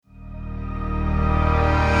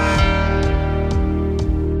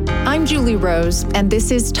I'm Julie Rose, and this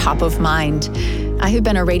is Top of Mind. I have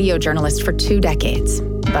been a radio journalist for 2 decades,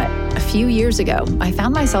 but a few years ago, I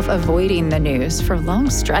found myself avoiding the news for long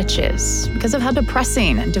stretches because of how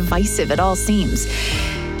depressing and divisive it all seems.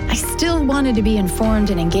 I still wanted to be informed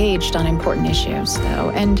and engaged on important issues, though,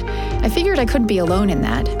 and I figured I couldn't be alone in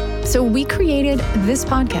that. So we created this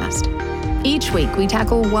podcast. Each week, we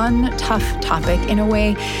tackle one tough topic in a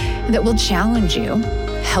way that will challenge you,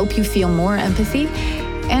 help you feel more empathy,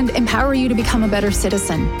 and empower you to become a better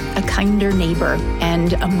citizen, a kinder neighbor,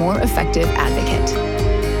 and a more effective advocate.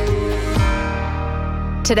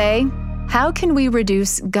 Today, how can we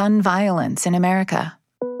reduce gun violence in America?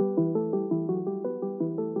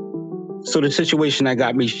 So the situation that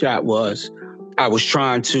got me shot was I was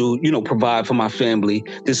trying to, provide for my family.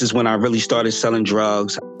 This is when I really started selling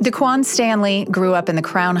drugs. DeQuann Stanley grew up in the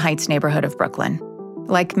Crown Heights neighborhood of Brooklyn.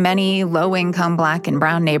 Like many low-income Black and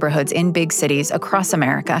brown neighborhoods in big cities across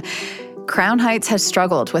America, Crown Heights has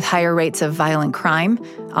struggled with higher rates of violent crime,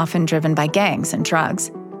 often driven by gangs and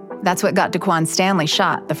drugs. That's what got DeQuann Stanley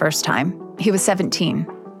shot the first time. He was 17.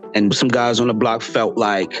 And some guys on the block felt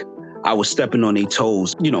like I was stepping on their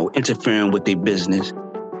toes, interfering with their business.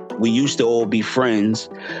 We used to all be friends,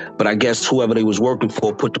 but I guess whoever they was working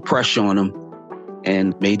for put the pressure on them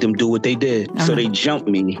and made them do what they did. Uh-huh. So they jumped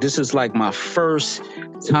me. This is like my first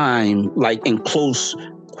time, like in close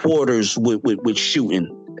quarters with shooting.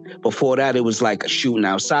 Before that, it was like shooting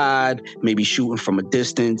outside, maybe shooting from a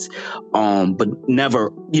distance, but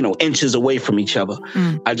never, inches away from each other.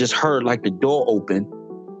 I just heard like the door open,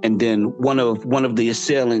 and then one of the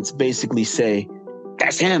assailants basically say,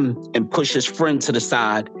 "That's him," and push his friend to the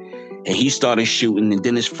side. And he started shooting, and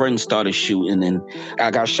then his friend started shooting, and I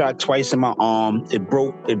got shot twice in my arm. It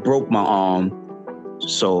broke my arm.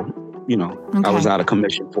 So, okay. I was out of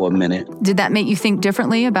commission for a minute. Did that make you think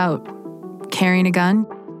differently about carrying a gun?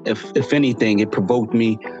 If anything, it provoked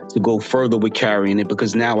me to go further with carrying it,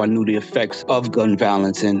 because now I knew the effects of gun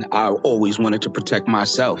violence, and I always wanted to protect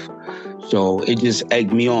myself. So it just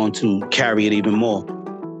egged me on to carry it even more.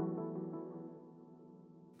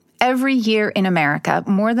 Every year in America,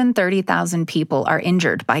 more than 30,000 people are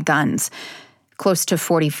injured by guns. Close to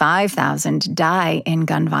 45,000 die in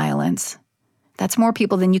gun violence. That's more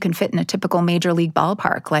people than you can fit in a typical major league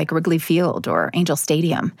ballpark like Wrigley Field or Angel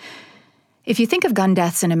Stadium. If you think of gun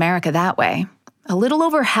deaths in America that way, a little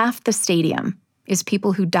over half the stadium is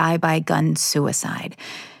people who die by gun suicide.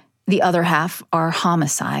 The other half are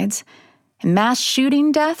homicides. And mass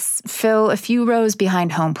shooting deaths fill a few rows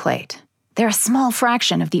behind home plate. They're a small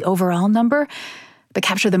fraction of the overall number, but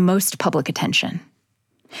capture the most public attention.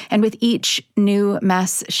 And with each new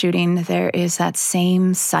mass shooting, there is that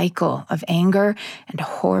same cycle of anger and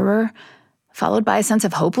horror, followed by a sense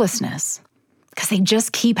of hopelessness, because they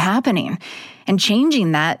just keep happening. And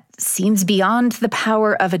changing that seems beyond the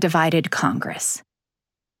power of a divided Congress.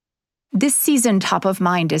 This season, Top of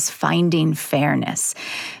Mind is finding fairness.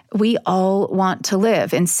 We all want to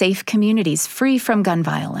live in safe communities free from gun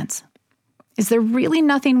violence. Is there really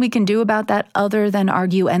nothing we can do about that other than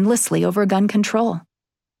argue endlessly over gun control?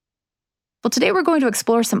 Well, today we're going to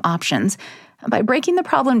explore some options by breaking the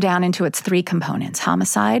problem down into its 3 components: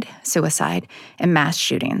 homicide, suicide, and mass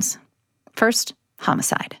shootings. First,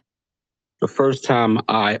 homicide. The first time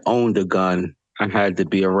I owned a gun, I had to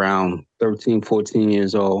be around 13, 14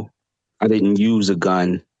 years old. I didn't use a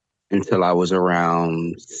gun until I was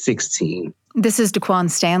around 16. This is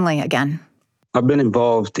DeQuann Stanley again. I've been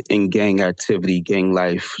involved in gang activity, gang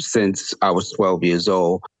life, since I was 12 years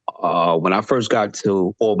old. When I first got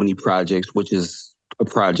to Albany Projects, which is a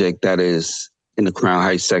project that is in the Crown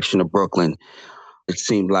Heights section of Brooklyn, it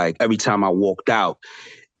seemed like every time I walked out,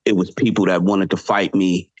 it was people that wanted to fight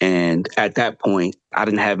me. And at that point, I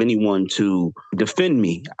didn't have anyone to defend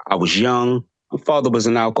me. I was young. My father was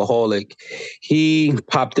an alcoholic. He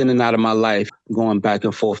popped in and out of my life, going back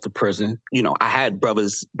and forth to prison. I had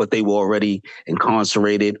brothers, but they were already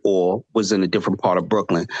incarcerated or was in a different part of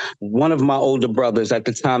Brooklyn. One of my older brothers at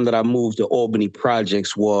the time that I moved to Albany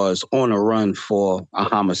Projects was on a run for a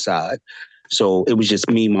homicide. So it was just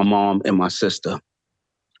me, my mom, and my sister.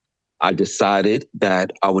 I decided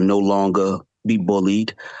that I would no longer be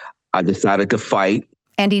bullied. I decided to fight.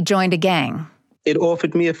 And he joined a gang. It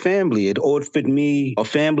offered me a family. It offered me a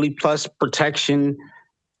family plus protection.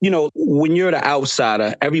 When you're the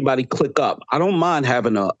outsider, everybody click up. I don't mind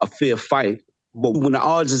having a fair fight, but when the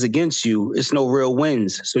odds is against you, it's no real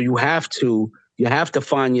wins. So you have to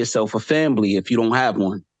find yourself a family if you don't have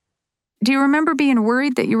one. Do you remember being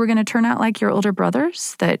worried that you were going to turn out like your older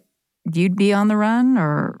brothers, that you'd be on the run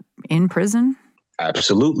or in prison?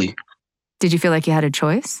 Absolutely. Did you feel like you had a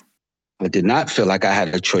choice? I did not feel like I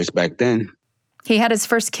had a choice back then. He had his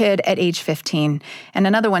first kid at age 15 and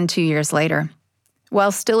another one 2 years later.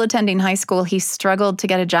 While still attending high school, he struggled to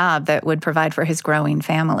get a job that would provide for his growing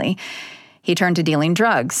family. He turned to dealing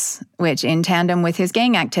drugs, which in tandem with his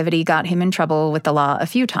gang activity got him in trouble with the law a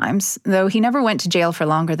few times, though he never went to jail for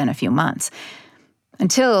longer than a few months,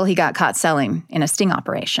 until he got caught selling in a sting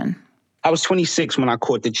operation. I was 26 when I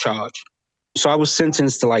caught the charge. So I was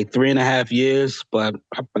sentenced to like 3.5 years, but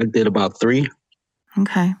I did about 3.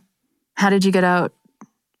 Okay. How did you get out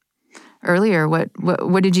earlier?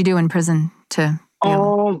 What did you do in prison to...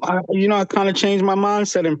 I kind of changed my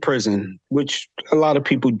mindset in prison, which a lot of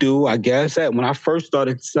people do, I guess. When I first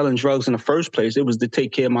started selling drugs in the first place, it was to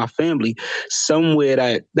take care of my family. Somewhere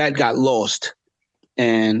that got lost.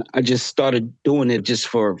 And I just started doing it just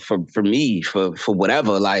for me, for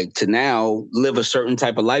whatever, like to now live a certain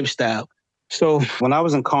type of lifestyle. So when I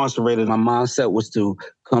was incarcerated, my mindset was to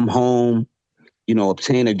come home,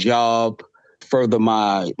 obtain a job, further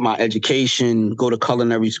my education, go to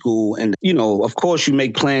culinary school. And, of course, you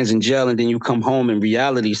make plans in jail and then you come home and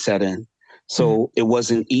reality set in. So it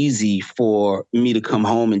wasn't easy for me to come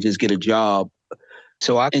home and just get a job.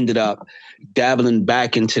 So I ended up dabbling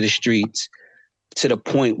back into the streets to the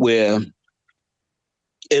point where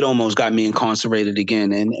it almost got me incarcerated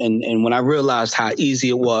again. And when I realized how easy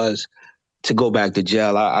it was to go back to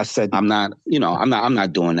jail, I said, I'm not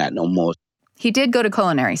doing that no more. He did go to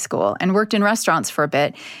culinary school and worked in restaurants for a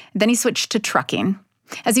bit. Then he switched to trucking.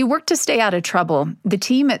 As he worked to stay out of trouble, the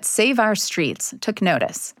team at Save Our Streets took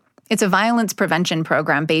notice. It's a violence prevention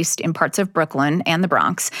program based in parts of Brooklyn and the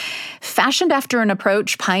Bronx, fashioned after an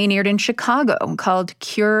approach pioneered in Chicago called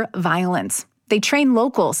Cure Violence. They train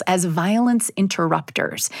locals as violence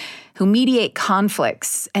interrupters who mediate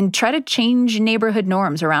conflicts and try to change neighborhood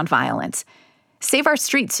norms around violence. Save Our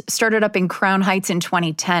Streets started up in Crown Heights in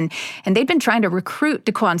 2010, and they'd been trying to recruit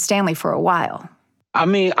DeQuann Stanley for a while. I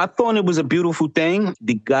mean, I thought it was a beautiful thing.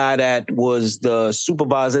 The guy that was the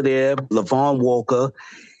supervisor there, LaVon Walker,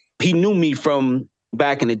 he knew me from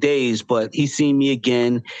back in the days, but he seen me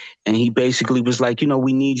again, and he basically was like,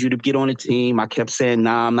 we need you to get on the team. I kept saying,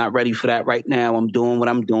 nah, I'm not ready for that right now. I'm doing what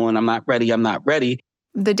I'm doing. I'm not ready.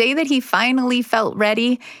 The day that he finally felt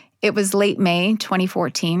ready, it was late May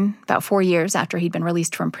 2014, about 4 years after he'd been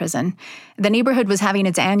released from prison. The neighborhood was having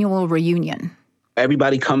its annual reunion.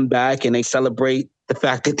 Everybody come back and they celebrate the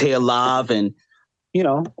fact that they're alive and,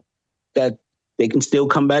 that they can still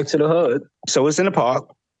come back to the hood. So it's in the park.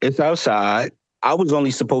 It's outside. I was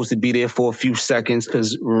only supposed to be there for a few seconds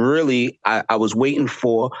because really I was waiting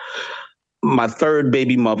for my third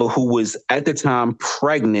baby mother, who was at the time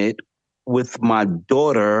pregnant with my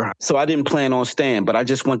daughter. So I didn't plan on staying, but I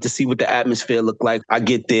just wanted to see what the atmosphere looked like. I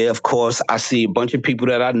get there, of course, I see a bunch of people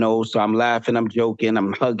that I know. So I'm laughing, I'm joking,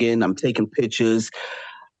 I'm hugging, I'm taking pictures.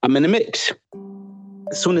 I'm in the mix.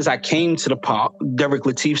 As soon as I came to the park, Derek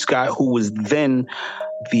Lateef Scott, who was then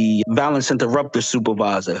the violence interrupter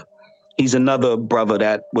supervisor, he's another brother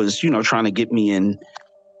that was, trying to get me in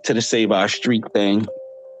to the Save Our Street thing.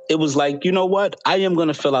 It was like, you know what? I am going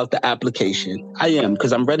to fill out the application. I am,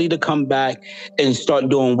 because I'm ready to come back and start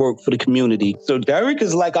doing work for the community. So Derek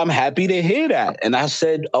is like, I'm happy to hear that. And I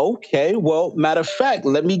said, okay, well, matter of fact,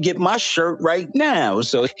 let me get my shirt right now.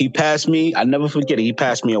 So he passed me, I never forget it, he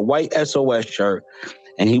passed me a white SOS shirt.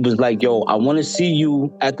 And he was like, yo, I want to see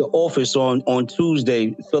you at the office on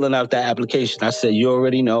Tuesday filling out that application. I said, you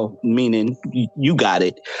already know, meaning you got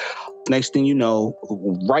it. Next thing you know,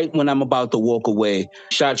 right when I'm about to walk away,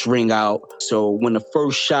 shots ring out. So when the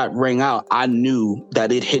first shot rang out, I knew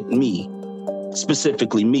that it hit me,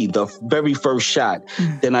 specifically me, the very first shot.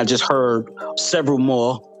 Then I just heard several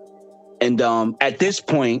more. And at this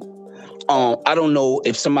point, I don't know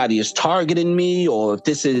if somebody is targeting me or if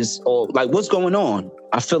this is, or like, what's going on?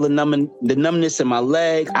 I feel the numbness in my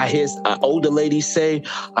leg. I hear an older lady say,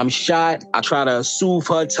 I'm shot. I try to soothe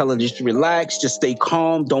her, tell her just relax, just stay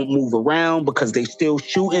calm, don't move around because they still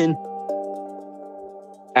shooting.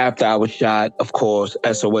 After I was shot, of course,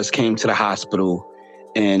 SOS came to the hospital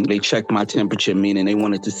and they checked my temperature, meaning they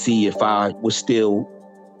wanted to see if I was still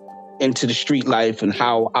into the street life and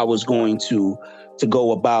how I was going to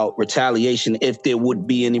go about retaliation, if there would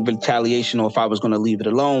be any retaliation or if I was going to leave it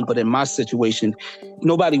alone. But in my situation,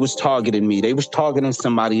 nobody was targeting me. They was targeting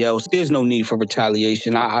somebody else. There's no need for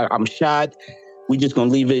retaliation. I'm shot. We just going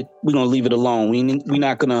to leave it. We're going to leave it alone. We're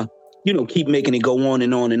not going to, keep making it go on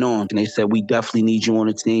and on and on. And they said, we definitely need you on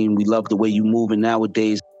the team. We love the way you moving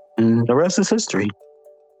nowadays. And the rest is history.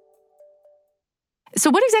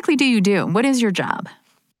 So what exactly do you do? What is your job?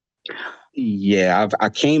 Yeah, I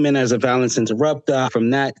came in as a violence interrupter.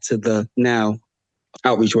 From that to the now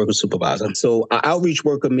Outreach worker supervisor. So an outreach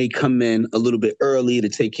worker may come in a little bit early to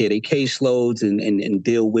take care of their caseloads and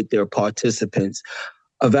deal with their participants.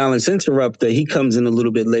 A violence interrupter, he comes in a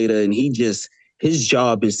little bit later and his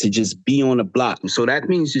job is to just be on the block. So that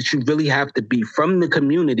means that you really have to be from the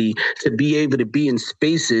community to be able to be in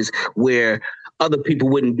spaces where other people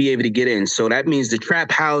wouldn't be able to get in. So that means the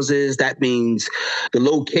trap houses, that means the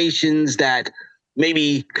locations that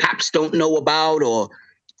maybe cops don't know about, or,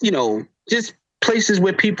 just places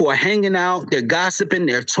where people are hanging out, they're gossiping,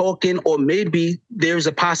 they're talking, or maybe there's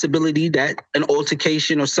a possibility that an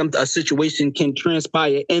altercation or a situation can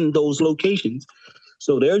transpire in those locations.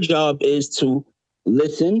 So their job is to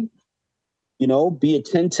listen, be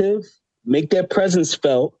attentive, make their presence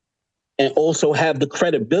felt, and also have the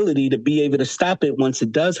credibility to be able to stop it once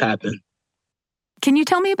it does happen. Can you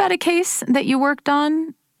tell me about a case that you worked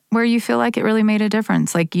on where you feel like it really made a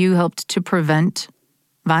difference, like you helped to prevent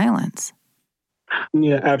violence?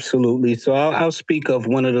 Yeah, absolutely. So I'll speak of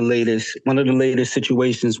one of the latest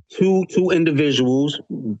situations. Two individuals,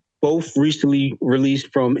 both recently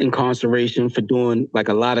released from incarceration for doing like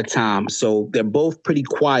a lot of time. So they're both pretty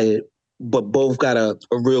quiet, but both got a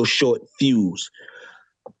real short fuse.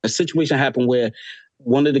 A situation happened where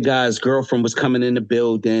one of the guy's girlfriend was coming in the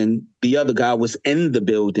building. The other guy was in the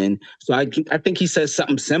building. So I think he said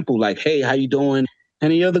something simple like, "Hey, how you doing?"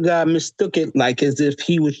 And the other guy mistook it like as if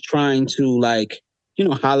he was trying to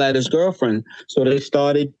holler at his girlfriend. So they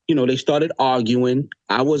started arguing.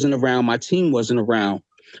 I wasn't around. My team wasn't around.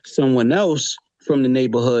 Someone else from the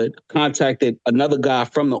neighborhood contacted another guy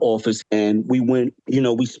from the office, and we went,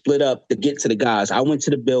 we split up to get to the guys. I went to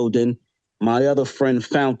the building. My other friend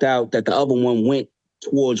found out that the other one went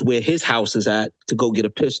towards where his house is at to go get a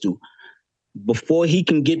pistol. Before he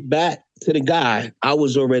can get back to the guy, I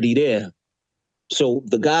was already there. So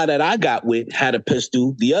the guy that I got with had a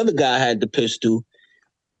pistol. The other guy had the pistol.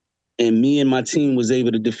 And me and my team was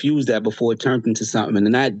able to defuse that before it turned into something.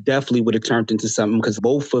 And that definitely would have turned into something because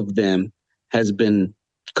both of them has been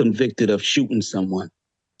convicted of shooting someone.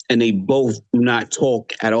 And they both do not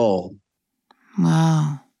talk at all.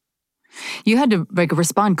 Wow. You had to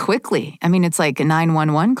respond quickly. I mean, it's like a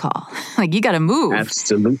 911 call. You got to move.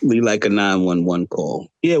 Absolutely like a 911 call.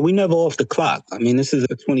 Yeah, we never off the clock. I mean, this is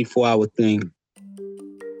a 24-hour thing.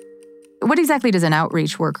 What exactly does an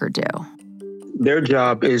outreach worker do? Their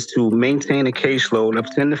job is to maintain a caseload of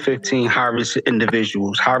 10 to 15 high-risk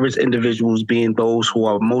individuals. High-risk individuals being those who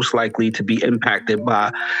are most likely to be impacted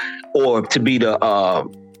by or to be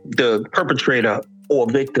the perpetrator or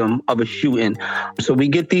victim of a shooting. So we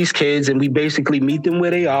get these kids and we basically meet them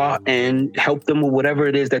where they are and help them with whatever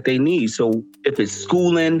it is that they need. So if it's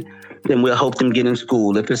schooling, then we'll help them get in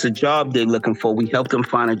school. If it's a job they're looking for, we help them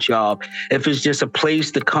find a job. If it's just a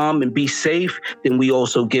place to come and be safe, then we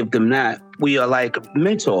also give them that. We are like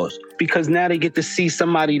mentors because now they get to see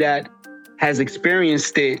somebody that has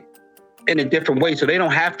experienced it in a different way. So they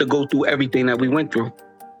don't have to go through everything that we went through.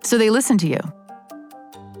 So they listen to you.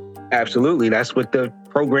 Absolutely. That's what the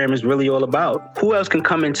program is really all about. Who else can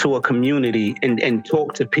come into a community and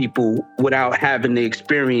talk to people without having the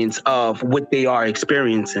experience of what they are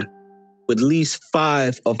experiencing? At least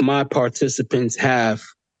 5 of my participants have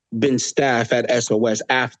been staff at SOS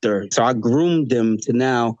after. So I groomed them to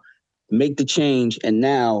now make the change and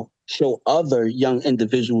now show other young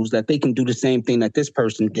individuals that they can do the same thing that this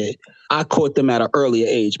person did. I caught them at an earlier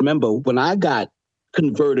age. Remember, when I got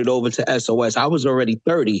converted over to SOS, I was already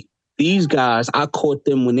 30. These guys, I caught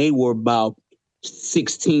them when they were about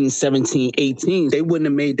 16, 17, 18. They wouldn't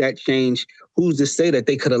have made that change. Who's to say that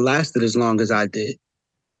they could have lasted as long as I did?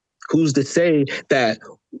 Who's to say that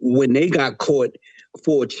when they got caught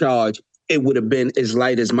for a charge, it would have been as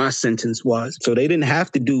light as my sentence was? So they didn't have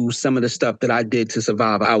to do some of the stuff that I did to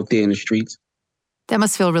survive out there in the streets. That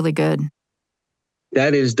must feel really good.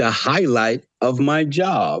 That is the highlight of my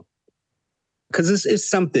job. Because it's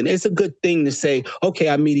something. It's a good thing to say, okay,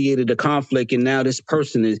 I mediated a conflict and now this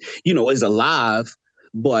person is alive.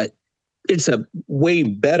 But it's a way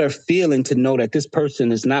better feeling to know that this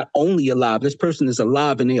person is not only alive, this person is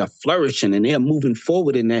alive and they are flourishing and they are moving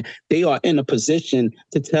forward and that they are in a position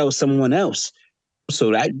to tell someone else.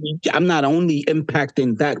 So that I'm not only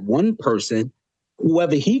impacting that one person,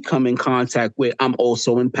 whoever he come in contact with, I'm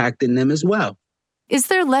also impacting them as well. Is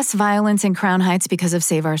there less violence in Crown Heights because of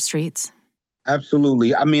Save Our Streets?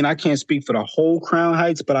 Absolutely. I mean, I can't speak for the whole Crown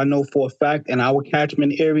Heights, but I know for a fact in our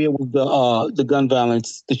catchment area, the gun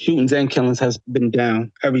violence, the shootings and killings has been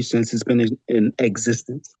down ever since it's been in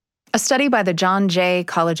existence. A study by the John Jay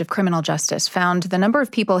College of Criminal Justice found the number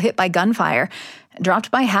of people hit by gunfire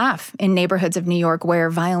dropped by half in neighborhoods of New York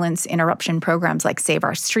where violence interruption programs like Save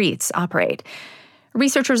Our Streets operate.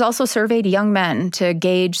 Researchers also surveyed young men to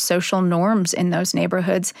gauge social norms in those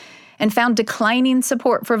neighborhoods and found declining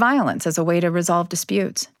support for violence as a way to resolve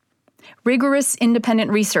disputes. Rigorous independent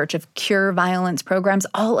research of cure violence programs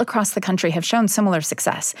all across the country have shown similar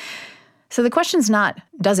success. So the question's not,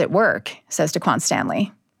 does it work, says DeQuann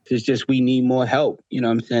Stanley. It's just we need more help. You know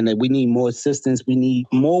what I'm saying? That we need more assistance. We need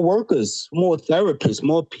more workers, more therapists,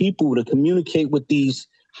 more people to communicate with these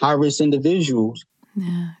high-risk individuals.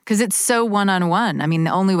 Yeah, because it's so one-on-one. I mean,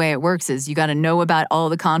 the only way it works is you got to know about all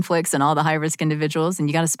the conflicts and all the high-risk individuals, and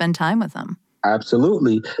you got to spend time with them.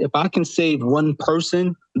 Absolutely. If I can save one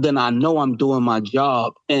person, then I know I'm doing my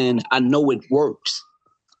job, and I know it works.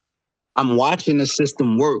 I'm watching the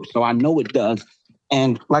system work, so I know it does.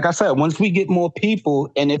 And like I said, once we get more people,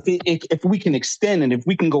 and if we can extend and if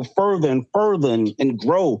we can go further and further and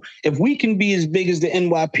grow, if we can be as big as the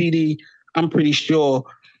NYPD, I'm pretty sure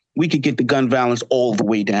we could get the gun violence all the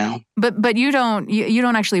way down. But you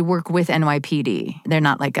don't actually work with NYPD. They're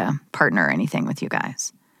not like a partner or anything with you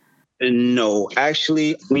guys. No,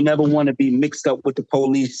 actually, we never want to be mixed up with the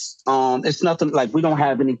police. It's nothing like we don't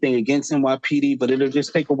have anything against NYPD, but it'll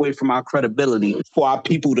just take away from our credibility for our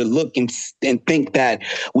people to look and think that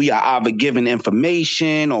we are either giving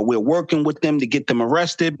information or we're working with them to get them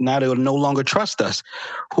arrested. Now they'll no longer trust us.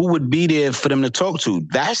 Who would be there for them to talk to?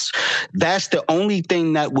 That's the only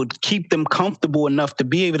thing that would keep them comfortable enough to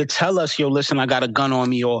be able to tell us, yo, listen, I got a gun on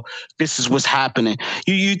me, or this is what's happening.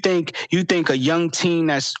 You think a young teen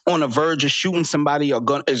that's on the verge of shooting somebody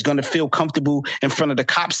is going to feel comfortable in front of the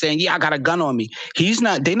cops saying, yeah, I got a gun on me. They're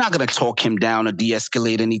not going to talk him down or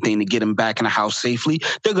de-escalate anything to get him back in the house safely.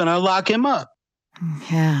 They're going to lock him up.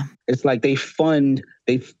 Yeah. It's like they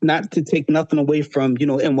not to take nothing away from,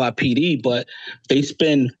 NYPD, but they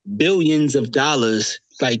spend billions of dollars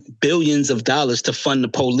to fund the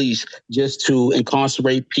police just to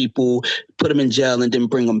incarcerate people, put them in jail, and then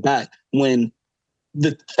bring them back. When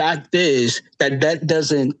the fact is that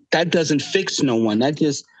doesn't fix no one. That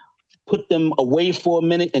just put them away for a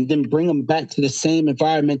minute and then bring them back to the same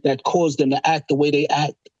environment that caused them to act the way they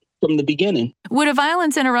act from the beginning. Would a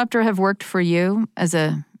violence interrupter have worked for you as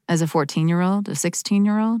a 14-year-old, a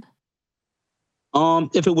 16-year-old?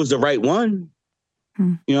 If it was the right one.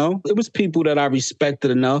 It was people that I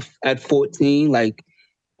respected enough at 14, like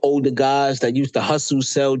older guys that used to hustle,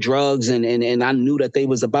 sell drugs, and I knew that they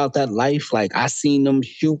was about that life. Like, I seen them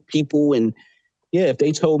shoot people, and yeah, if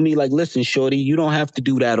they told me, like, listen, shorty, you don't have to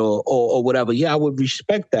do that or whatever, yeah, I would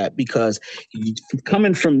respect that, because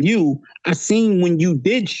coming from you, I seen when you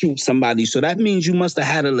did shoot somebody, so that means you must have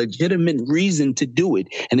had a legitimate reason to do it.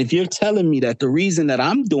 And if you're telling me that the reason that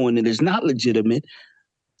I'm doing it is not legitimate,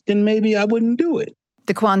 then maybe I wouldn't do it.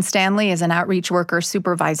 DeQuann Stanley is an outreach worker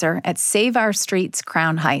supervisor at Save Our Streets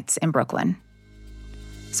Crown Heights in Brooklyn.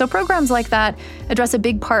 So programs like that address a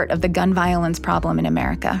big part of the gun violence problem in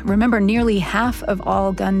America. Remember, nearly half of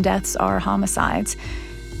all gun deaths are homicides.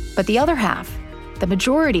 But the other half, the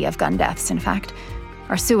majority of gun deaths, in fact,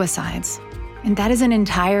 are suicides. And that is an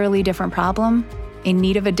entirely different problem in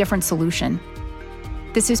need of a different solution.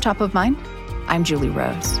 This is Top of Mind. I'm Julie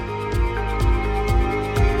Rose.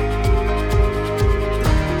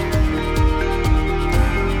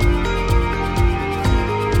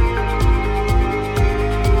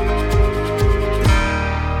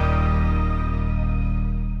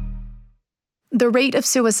 The rate of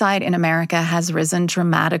suicide in America has risen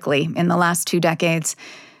dramatically in the last 2 decades.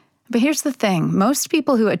 But here's the thing. Most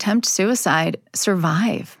people who attempt suicide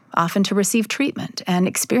survive, often to receive treatment and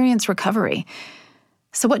experience recovery.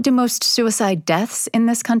 So what do most suicide deaths in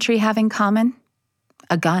this country have in common?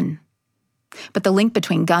 A gun. But the link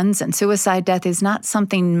between guns and suicide death is not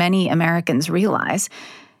something many Americans realize.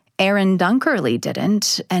 Erin Dunkerly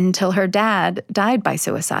didn't until her dad died by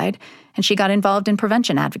suicide, and she got involved in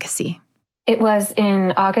prevention advocacy. It was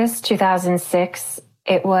in August 2006.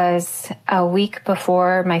 It was a week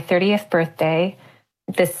before my 30th birthday.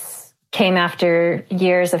 This came after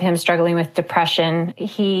years of him struggling with depression.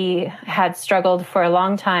 He had struggled for a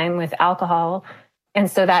long time with alcohol, and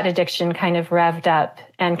so that addiction kind of revved up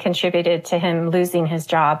and contributed to him losing his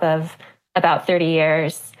job of about 30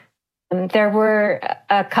 years. And there were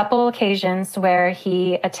a couple occasions where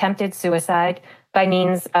he attempted suicide by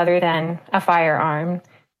means other than a firearm.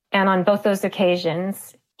 And on both those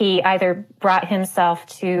occasions, he either brought himself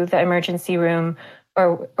to the emergency room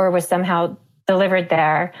or was somehow delivered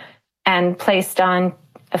there and placed on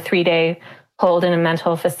a 3-day hold in a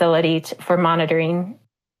mental facility for monitoring.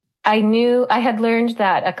 I had learned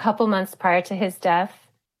that a couple months prior to his death,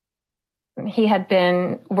 he had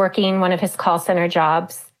been working one of his call center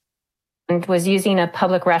jobs. and was using a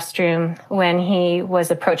public restroom when he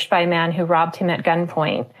was approached by a man who robbed him at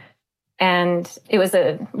gunpoint. And it was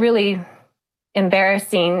a really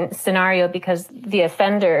embarrassing scenario because the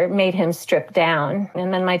offender made him strip down.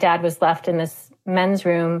 And then my dad was left in this men's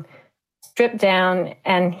room, stripped down,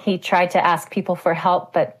 and he tried to ask people for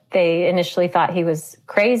help, but they initially thought he was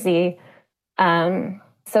crazy.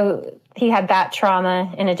 So he had that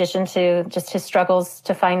trauma in addition to just his struggles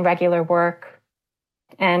to find regular work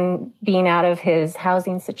and being out of his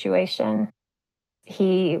housing situation.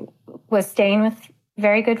 He was staying with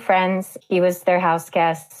very good friends. He was their house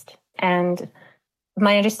guest. And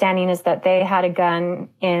my understanding is that they had a gun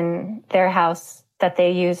in their house that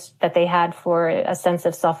they had for a sense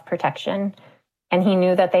of self-protection. And he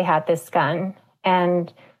knew that they had this gun.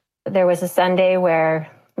 And there was a Sunday where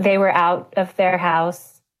they were out of their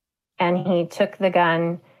house and he took the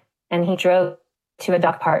gun and he drove to a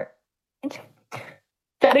dog park,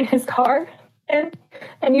 got in his car and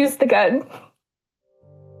used the gun.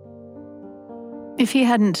 If he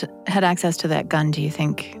hadn't had access to that gun, do you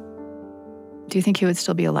think he would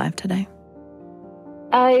still be alive today?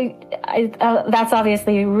 That's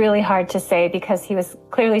obviously really hard to say because he was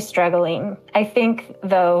clearly struggling. I think,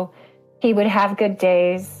 though, he would have good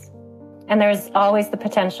days, and there's always the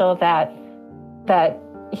potential that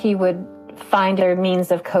he would find other means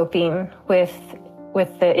of coping with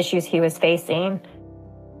the issues he was facing.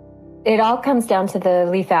 It all comes down to the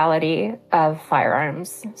lethality of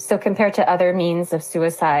firearms. So compared to other means of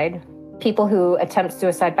suicide, people who attempt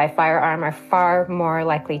suicide by firearm are far more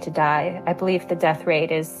likely to die. I believe the death rate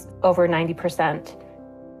is over 90%.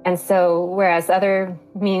 And so whereas other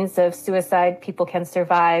means of suicide, people can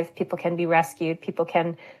survive, people can be rescued, people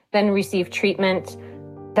can then receive treatment,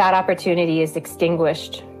 that opportunity is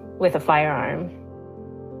extinguished with a firearm.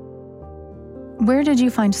 Where did you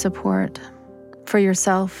find support for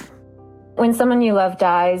yourself? When someone you love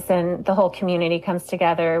dies and the whole community comes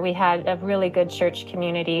together, we had a really good church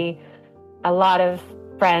community, a lot of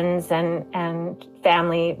friends and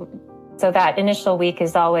family. So that initial week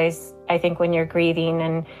is always, I think, when you're grieving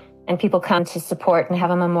and people come to support and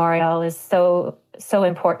have a memorial is so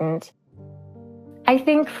important. I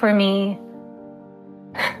think for me,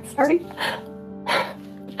 sorry,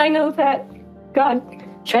 I know that God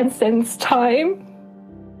transcends time.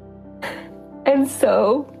 And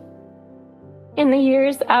so in the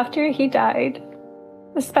years after he died,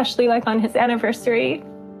 especially like on his anniversary,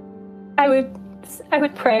 I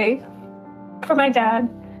would pray for my dad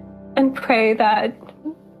and pray that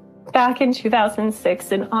back in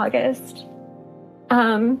 2006 in August,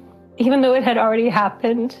 even though it had already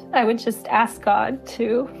happened, I would just ask God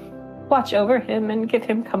to watch over him and give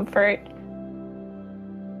him comfort.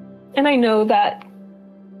 And I know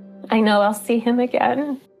I'll see him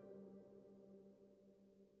again.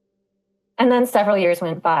 And then several years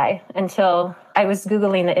went by until I was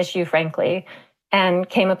Googling the issue, frankly, and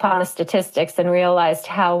came upon the statistics and realized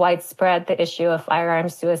how widespread the issue of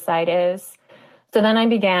firearms suicide is. So then I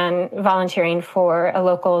began volunteering for a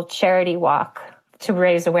local charity walk to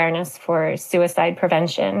raise awareness for suicide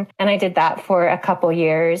prevention. And I did that for a couple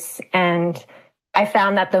years. And I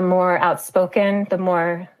found that the more outspoken, the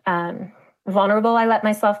more vulnerable I let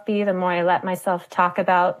myself be, the more I let myself talk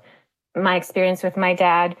about my experience with my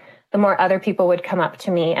dad, the more other people would come up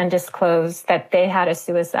to me and disclose that they had a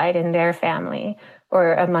suicide in their family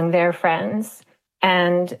or among their friends.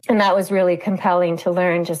 And that was really compelling to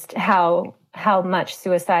learn just how much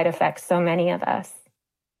suicide affects so many of us.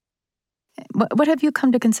 What have you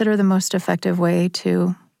come to consider the most effective way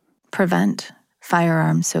to prevent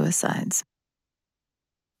firearm suicides?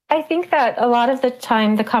 I think that a lot of the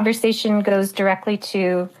time the conversation goes directly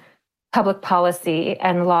to public policy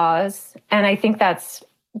and laws. And I think that's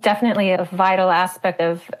definitely a vital aspect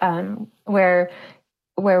of where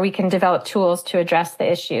we can develop tools to address the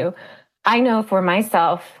issue. I know for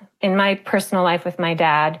myself, in my personal life with my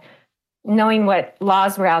dad, knowing what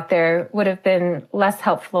laws were out there would have been less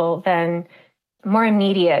helpful than more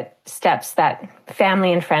immediate steps that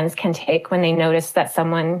family and friends can take when they notice that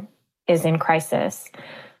someone is in crisis.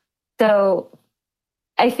 So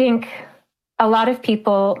I think a lot of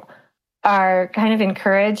people are kind of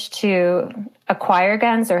encouraged to acquire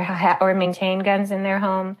guns or maintain guns in their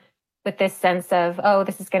home with this sense of, oh,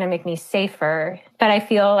 this is going to make me safer. But I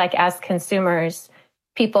feel like as consumers,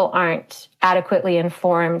 people aren't adequately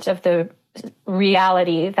informed of the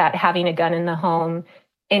reality that having a gun in the home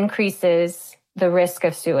increases the risk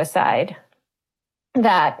of suicide.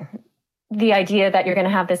 That the idea that you're going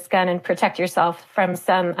to have this gun and protect yourself from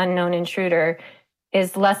some unknown intruder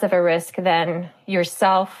is less of a risk than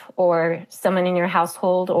yourself or someone in your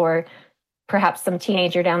household or perhaps some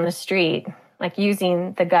teenager down the street, like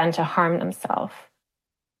using the gun to harm themselves.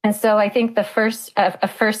 And so I think a first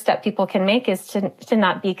step people can make is to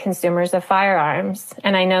not be consumers of firearms.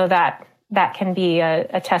 And I know that can be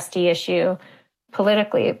a testy issue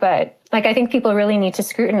politically, but like I think people really need to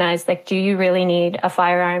scrutinize, like, do you really need a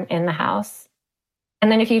firearm in the house?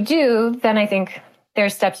 And then if you do, then I think there are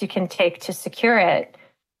steps you can take to secure it.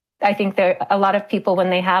 I think a lot of people, when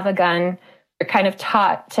they have a gun, are kind of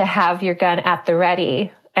taught to have your gun at the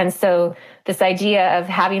ready. And so this idea of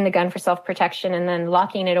having the gun for self-protection and then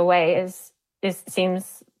locking it away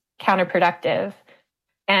seems counterproductive.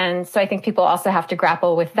 And so I think people also have to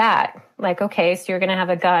grapple with that. Like, okay, so you're going to have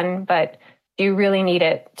a gun, but do you really need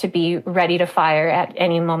it to be ready to fire at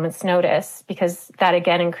any moment's notice? Because that,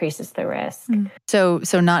 again, increases the risk. So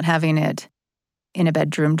not having it in a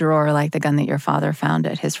bedroom drawer like the gun that your father found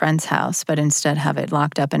at his friend's house, but instead have it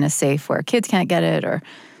locked up in a safe where kids can't get it or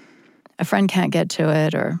a friend can't get to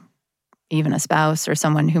it or even a spouse or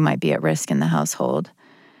someone who might be at risk in the household.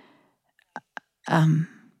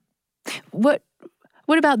 What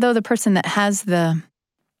about, though, the person that has the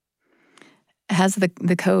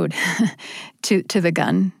code to the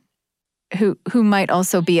gun, who might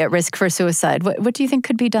also be at risk for suicide? What do you think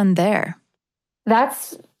could be done there?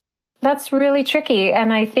 That's really tricky.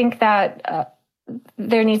 And I think that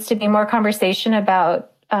there needs to be more conversation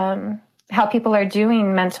about how people are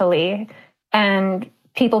doing mentally and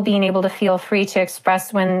people being able to feel free to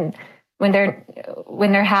express when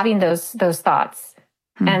they're having those thoughts.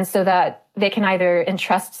 And so that they can either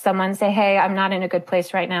entrust someone, say, hey, I'm not in a good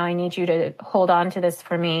place right now. I need you to hold on to this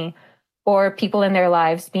for me. Or people in their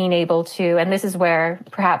lives being able to, and this is where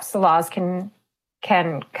perhaps the laws can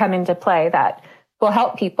come into play that will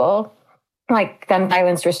help people, like gun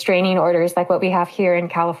violence restraining orders, like what we have here in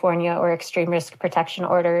California, or extreme risk protection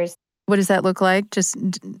orders. What does that look like? Just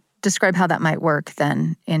describe how that might work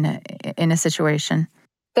then in a situation.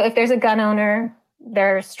 So if there's a gun owner,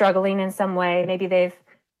 they're struggling in some way, maybe they've,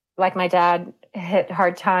 like my dad, hit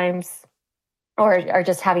hard times or are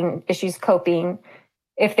just having issues coping.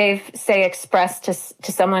 If they've, say, expressed to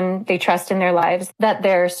someone they trust in their lives that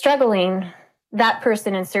they're struggling, that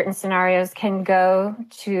person in certain scenarios can go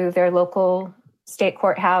to their local state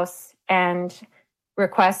courthouse and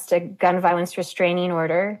request a gun violence restraining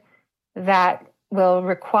order that will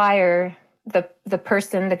require the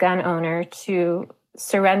person, the gun owner, to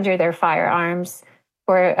surrender their firearms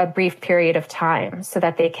for a brief period of time so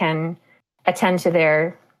that they can attend to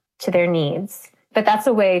their needs. But that's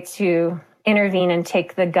a way to intervene and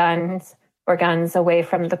take the guns away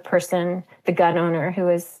from the person, the gun owner, who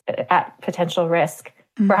is at potential risk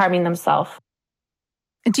for harming themselves.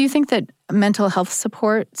 Do you think that mental health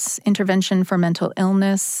supports, intervention for mental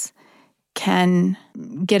illness, can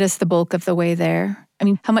get us the bulk of the way there? I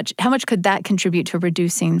mean, how much could that contribute to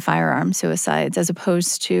reducing firearm suicides as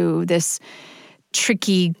opposed to this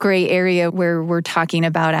tricky gray area where we're talking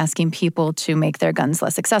about asking people to make their guns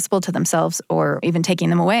less accessible to themselves or even taking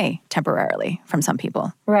them away temporarily from some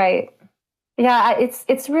people? Right. Yeah,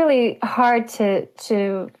 it's really hard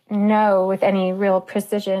to know with any real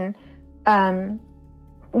precision,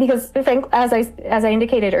 because I think, as I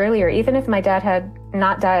indicated earlier, even if my dad had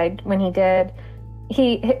not died when he did,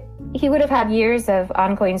 he would have had years of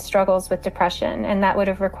ongoing struggles with depression, and that would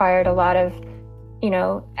have required a lot of,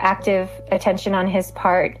 active attention on his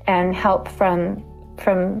part and help from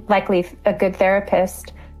likely a good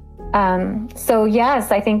therapist. So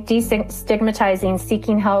yes, I think destigmatizing,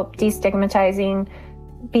 seeking help, destigmatizing,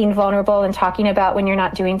 being vulnerable and talking about when you're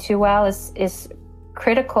not doing too well is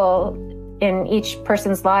critical in each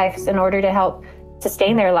person's lives in order to help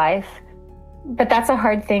sustain their life. But that's a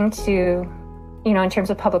hard thing to, in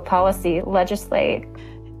terms of public policy, legislate.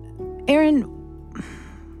 Erin,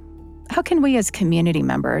 how can we as community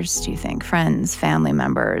members, do you think, friends, family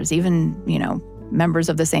members, even, members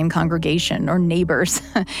of the same congregation or neighbors,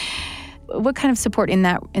 what kind of support in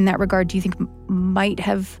that regard do you think might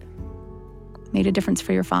have made a difference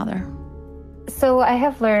for your father? So I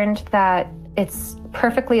have learned that it's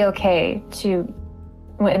perfectly okay to,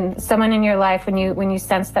 when someone in your life, when you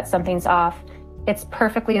sense that something's off, it's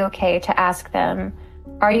perfectly okay to ask them,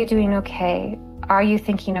 are you doing okay? Are you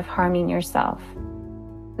thinking of harming yourself?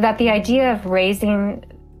 That the idea of raising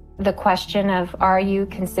the question of, are you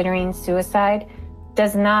considering suicide,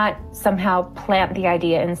 does not somehow plant the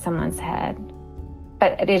idea in someone's head.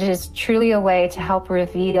 But it is truly a way to help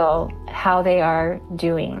reveal how they are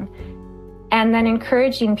doing. And then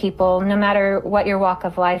encouraging people, no matter what your walk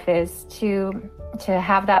of life is, to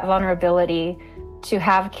have that vulnerability, to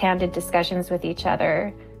have candid discussions with each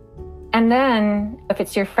other, And then if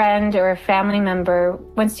it's your friend or a family member,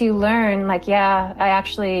 once you learn, like, yeah, I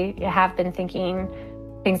actually have been thinking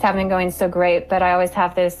things haven't been going so great, but I always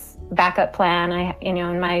have this backup plan,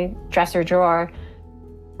 in my dresser drawer.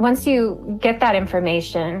 Once you get that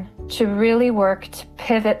information, to really work to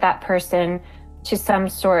pivot that person to some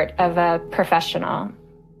sort of a professional.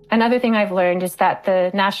 Another thing I've learned is that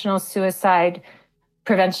the National Suicide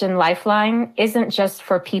Prevention Lifeline isn't just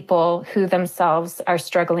for people who themselves are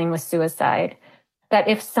struggling with suicide. That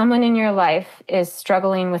if someone in your life is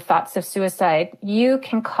struggling with thoughts of suicide, you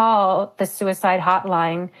can call the suicide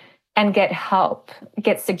hotline and get help,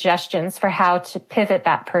 get suggestions for how to pivot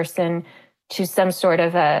that person to some sort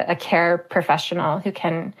of a care professional who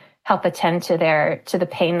can help attend to the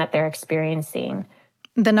pain that they're experiencing.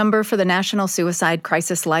 The number for the National Suicide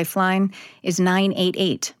Crisis Lifeline is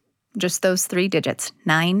 988. Just those 3 digits,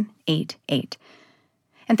 988.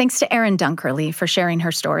 And thanks to Erin Dunkerly for sharing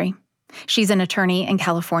her story. She's an attorney in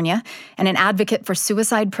California and an advocate for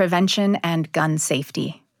suicide prevention and gun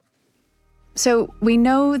safety. So we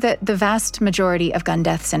know that the vast majority of gun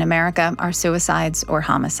deaths in America are suicides or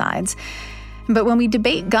homicides. But when we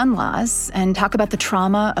debate gun laws and talk about the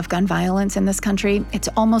trauma of gun violence in this country, it's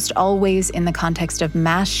almost always in the context of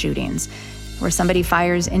mass shootings, where somebody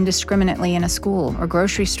fires indiscriminately in a school or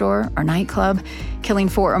grocery store or nightclub, killing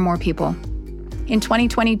 4 or more people. In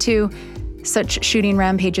 2022, such shooting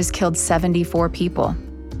rampages killed 74 people.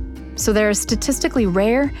 So they're a statistically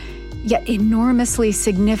rare, yet enormously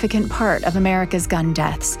significant part of America's gun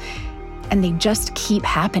deaths, and they just keep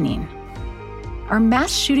happening. Are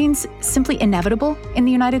mass shootings simply inevitable in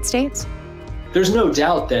the United States? There's no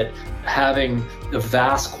doubt that having a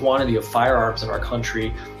vast quantity of firearms in our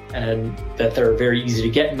country and that they're very easy to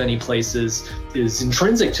get in many places is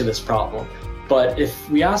intrinsic to this problem. But if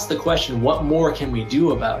we ask the question, what more can we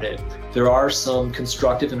do about it? There are some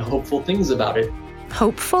constructive and hopeful things about it.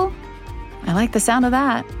 Hopeful? I like the sound of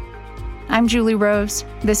that. I'm Julie Rose.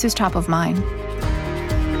 This is Top of Mind.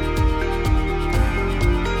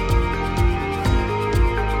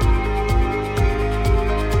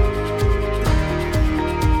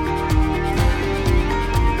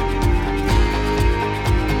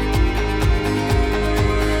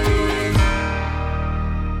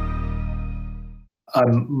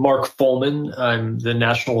 I'm Mark Follman. I'm the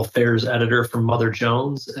National Affairs Editor for Mother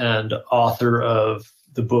Jones and author of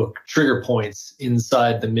the book Trigger Points: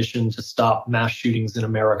 Inside the Mission to Stop Mass Shootings in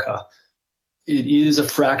America. It is a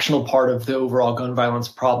fractional part of the overall gun violence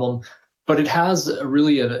problem, but it has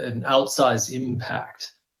really an outsized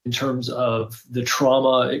impact in terms of the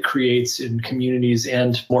trauma it creates in communities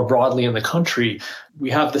and more broadly in the country. We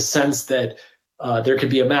have the sense that there could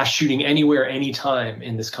be a mass shooting anywhere, anytime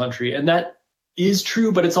in this country, and that is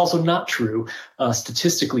true, but it's also not true.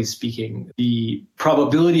 Statistically speaking, the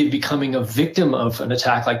probability of becoming a victim of an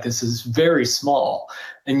attack like this is very small.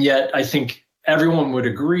 And yet I think everyone would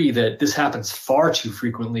agree that this happens far too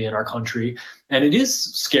frequently in our country. And it is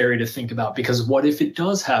scary to think about, because what if it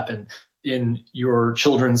does happen in your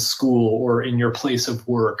children's school or in your place of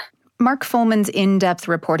work? Mark Follman's in-depth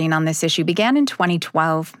reporting on this issue began in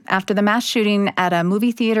 2012 after the mass shooting at a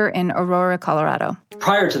movie theater in Aurora, Colorado.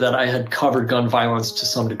 Prior to that, I had covered gun violence to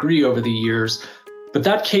some degree over the years, but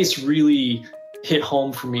that case really hit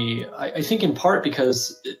home for me, I think in part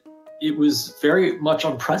because it was very much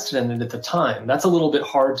unprecedented at the time. That's a little bit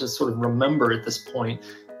hard to sort of remember at this point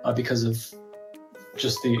because of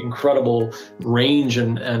just the incredible range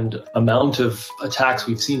and amount of attacks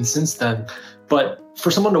we've seen since then. But for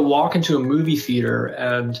someone to walk into a movie theater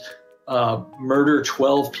and murder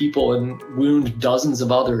 12 people and wound dozens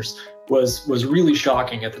of others was really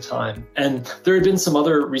shocking at the time. And there had been some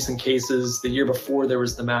other recent cases. The year before, there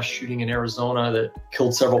was the mass shooting in Arizona that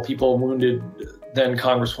killed several people, wounded then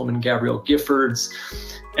Congresswoman Gabrielle Giffords.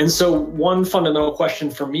 And so one fundamental question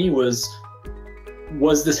for me was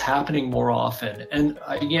this happening more often? And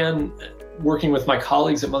I began working with my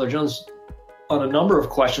colleagues at Mother Jones on a number of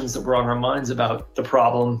questions that were on our minds about the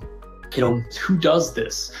problem. Who does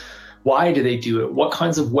this? Why do they do it? What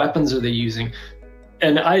kinds of weapons are they using?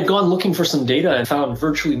 And I had gone looking for some data and found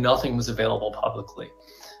virtually nothing was available publicly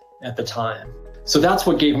at the time. So that's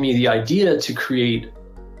what gave me the idea to create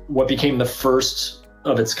what became the first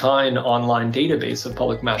of its kind online database of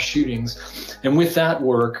public mass shootings. And with that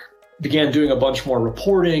work, began doing a bunch more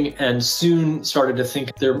reporting and soon started to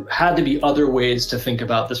think there had to be other ways to think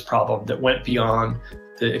about this problem that went beyond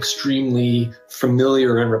the extremely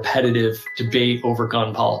familiar and repetitive debate over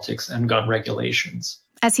gun politics and gun regulations.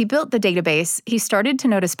 As he built the database, he started to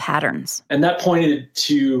notice patterns. And that pointed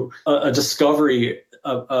to a discovery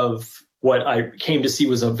of what I came to see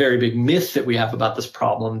was a very big myth that we have about this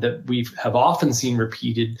problem that we have often seen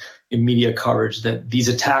repeated in media coverage, that these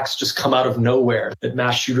attacks just come out of nowhere, that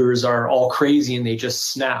mass shooters are all crazy and they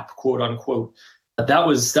just snap, quote unquote. That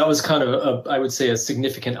was kind of, I would say, a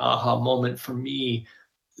significant aha moment for me,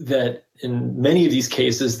 that in many of these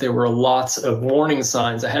cases, there were lots of warning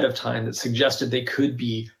signs ahead of time that suggested they could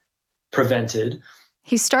be prevented.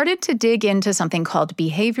 He started to dig into something called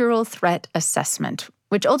behavioral threat assessment,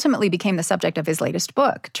 which ultimately became the subject of his latest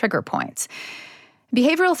book, Trigger Points.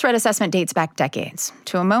 Behavioral threat assessment dates back decades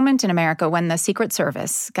to a moment in America when the Secret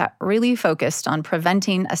Service got really focused on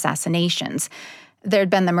preventing assassinations. There'd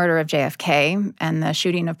been the murder of JFK and the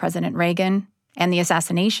shooting of President Reagan and the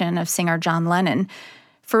assassination of singer John Lennon.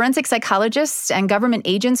 Forensic psychologists and government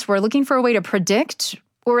agents were looking for a way to predict,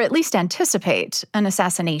 or at least anticipate, an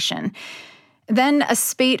assassination. Then a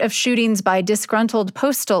spate of shootings by disgruntled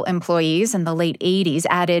postal employees in the late 80s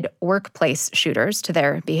added workplace shooters to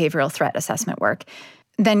their behavioral threat assessment work.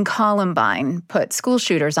 Then Columbine put school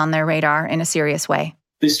shooters on their radar in a serious way.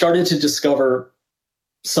 They started to discover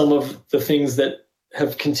some of the things that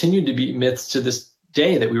have continued to be myths to this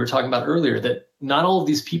day that we were talking about earlier, that not all of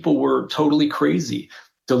these people were totally crazy,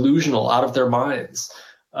 delusional, out of their minds,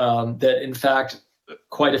 that in fact,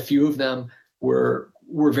 quite a few of them were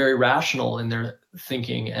very rational in their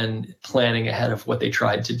thinking and planning ahead of what they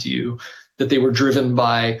tried to do, that they were driven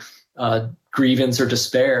by grievance or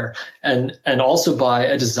despair, and also by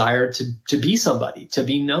a desire to be somebody, to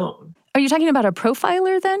be known. Are you talking about a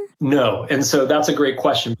profiler then? No. And so that's a great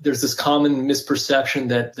question. There's this common misperception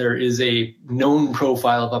that there is a known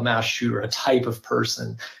profile of a mass shooter, a type of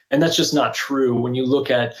person. And that's just not true. When you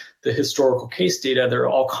look at the historical case data, there are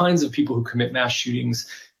all kinds of people who commit mass shootings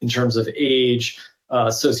in terms of age,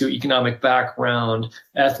 socioeconomic background,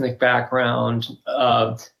 ethnic background.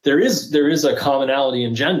 There is a commonality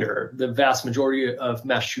in gender. The vast majority of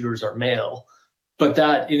mass shooters are male, but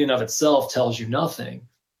that in and of itself tells you nothing.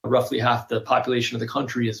 Roughly half the population of the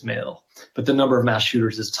country is male, but the number of mass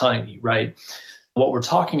shooters is tiny, right? What we're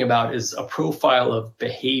talking about is a profile of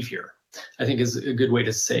behavior, I think is a good way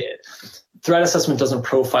to say it. Threat assessment doesn't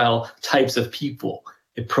profile types of people.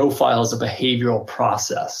 It profiles a behavioral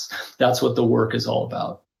process. That's what the work is all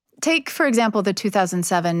about. Take, for example, the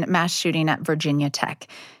 2007 mass shooting at Virginia Tech,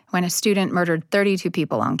 when a student murdered 32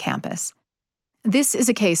 people on campus. This is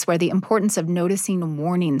a case where the importance of noticing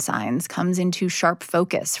warning signs comes into sharp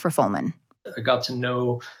focus for Follman. I got to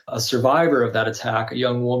know a survivor of that attack, a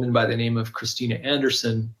young woman by the name of Christina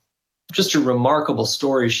Anderson. Just a remarkable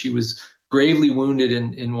story. She was gravely wounded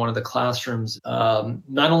in one of the classrooms,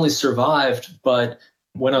 not only survived, but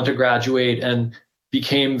went on to graduate and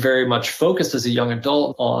became very much focused as a young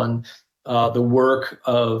adult on the work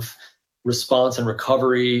of response and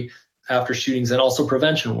recovery after shootings and also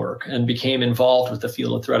prevention work, and became involved with the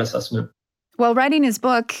field of threat assessment. While writing his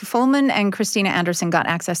book, Follman and Christina Anderson got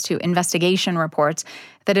access to investigation reports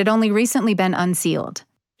that had only recently been unsealed.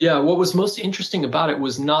 Yeah, what was most interesting about it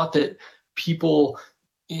was not that people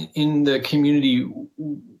in the community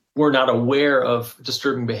were not aware of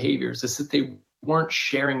disturbing behaviors. It's that they weren't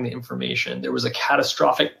sharing the information. There was a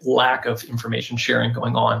catastrophic lack of information sharing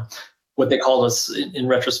going on, what they call in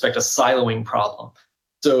retrospect, a siloing problem.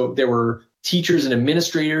 So there were teachers and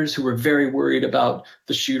administrators who were very worried about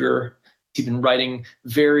the shooter. He'd been writing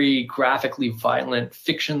very graphically violent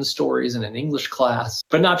fiction stories in an English class.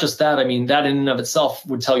 But not just that, I mean, that in and of itself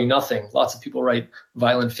would tell you nothing. Lots of people write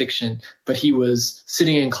violent fiction, but he was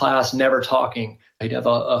sitting in class, never talking. He'd have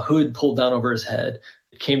a hood pulled down over his head.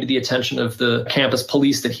 It came to the attention of the campus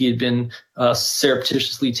police that he had been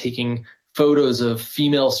surreptitiously taking photos of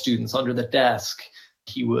female students under the desk.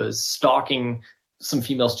 He was stalking some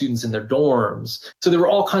female students in their dorms. So there were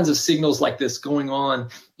all kinds of signals like this going on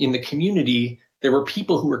in the community. There were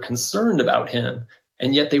people who were concerned about him,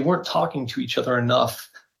 and yet they weren't talking to each other enough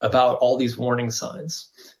about all these warning signs.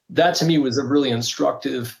 That to me was a really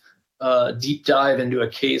instructive deep dive into a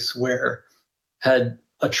case where, had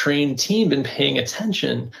a trained team been paying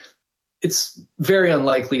attention, it's very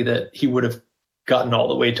unlikely that he would have gotten all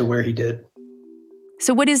the way to where he did.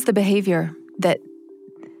 So what is the behavior that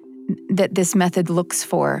this method looks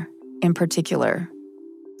for in particular?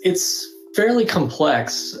 It's fairly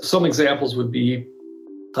complex. Some examples would be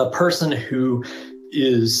a person who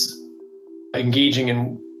is engaging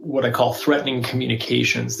in what I call threatening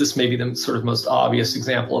communications. This may be the sort of most obvious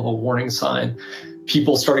example of a warning sign.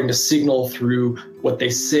 People starting to signal through what they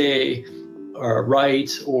say or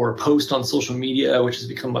write or post on social media, which has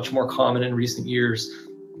become much more common in recent years,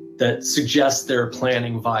 that suggests they're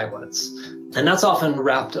planning violence. And that's often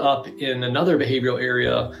wrapped up in another behavioral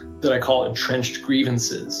area that I call entrenched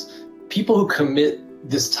grievances. people who commit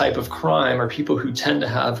this type of crime are people who tend to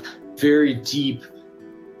have very deep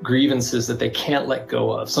grievances that they can't let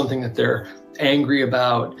go of, something that they're angry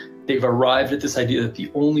about. They've arrived at this idea that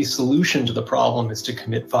the only solution to the problem is to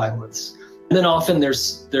commit violence. And then often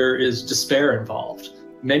there is despair involved.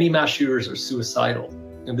 Many mass shooters are suicidal.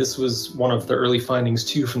 And this was one of the early findings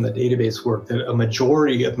too from the database work, that a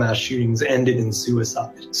majority of mass shootings ended in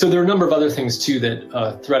suicide. So there are a number of other things too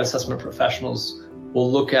that threat assessment professionals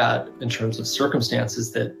will look at in terms of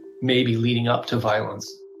circumstances that may be leading up to violence.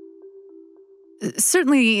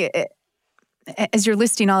 Certainly, as you're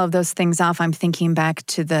listing all of those things off, I'm thinking back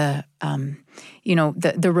to the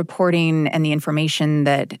reporting and the information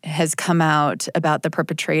that has come out about the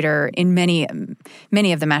perpetrator in many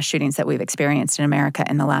of the mass shootings that we've experienced in America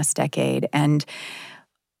in the last decade. And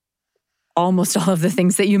almost all of the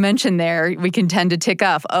things that you mentioned there, we can tend to tick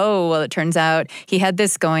off. Oh, well, it turns out he had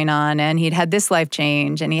this going on, and he'd had this life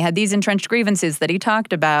change, and he had these entrenched grievances that he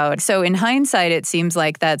talked about. So in hindsight, it seems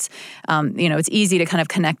like that's, it's easy to kind of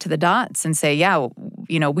connect to the dots and say, yeah,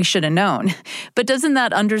 we should have known. But doesn't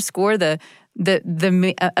that underscore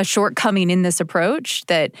a shortcoming in this approach,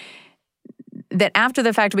 that after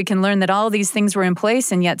the fact we can learn that all these things were in place,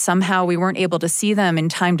 and yet somehow we weren't able to see them in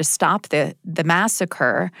time to stop the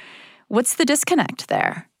massacre? What's the disconnect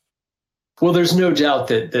there? Well, there's no doubt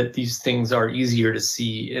that these things are easier to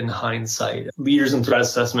see in hindsight. Leaders in threat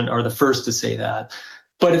assessment are the first to say that.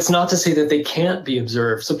 But it's not to say that they can't be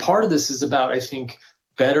observed. So part of this is about, I think,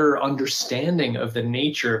 better understanding of the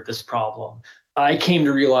nature of this problem. I came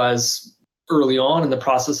to realize early on in the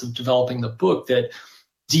process of developing the book that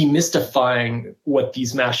demystifying what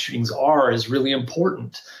these mass shootings are is really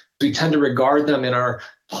important. We tend to regard them in our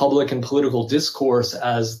public and political discourse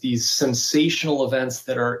as these sensational events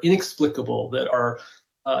that are inexplicable, that are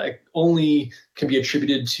only can be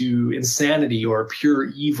attributed to insanity or pure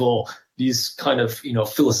evil, these kind of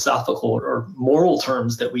philosophical or moral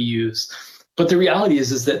terms that we use. But the reality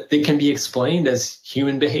is that they can be explained as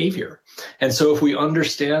human behavior. And so if we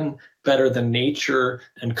understand better the nature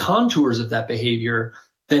and contours of that behavior,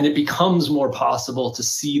 then it becomes more possible to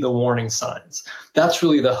see the warning signs. That's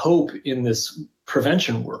really the hope in this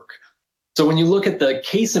prevention work. So when you look at the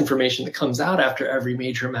case information that comes out after every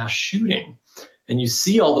major mass shooting, and you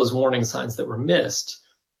see all those warning signs that were missed,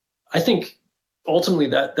 I think ultimately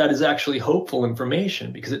that is actually hopeful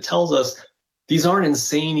information, because it tells us these aren't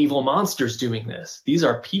insane evil monsters doing this. These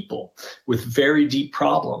are people with very deep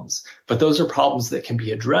problems, but those are problems that can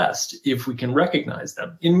be addressed if we can recognize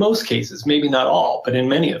them. In most cases, maybe not all, but in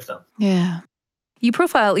many of them. Yeah. You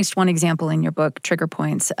profile at least one example in your book, Trigger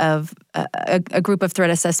Points, of a group of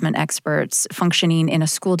threat assessment experts functioning in a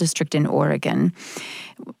school district in Oregon.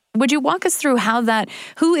 Would you walk us through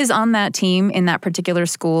who is on that team in that particular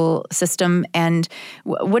school system, and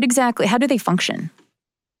how do they function?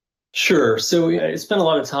 Sure. So I spent a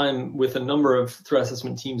lot of time with a number of threat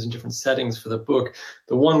assessment teams in different settings for the book.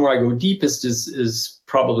 The one where I go deepest is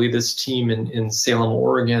probably this team in Salem,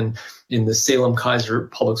 Oregon, in the Salem-Keizer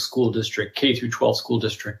Public School District, K-12 school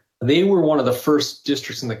district. They were one of the first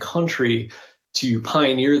districts in the country to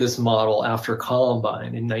pioneer this model after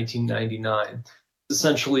Columbine in 1999.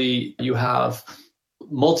 Essentially, you have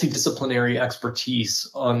multidisciplinary expertise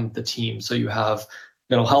on the team. So you have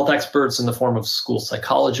mental health experts in the form of school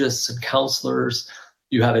psychologists and counselors.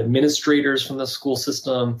 You have administrators from the school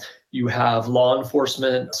system. You have law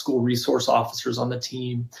enforcement, school resource officers on the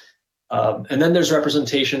team. And then there's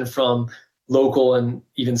representation from local and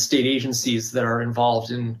even state agencies that are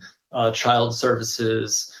involved in child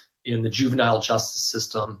services, in the juvenile justice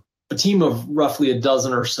system. A team of roughly a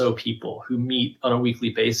dozen or so people who meet on a weekly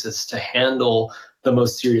basis to handle the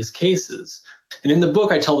most serious cases. And in the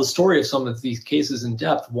book, I tell the story of some of these cases in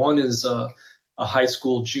depth. One is a high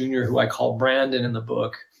school junior who I call Brandon in the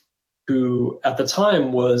book, who at the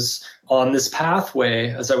time was on this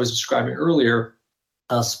pathway, as I was describing earlier,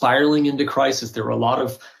 spiraling into crisis. There were a lot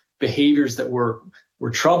of behaviors that were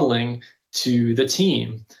troubling to the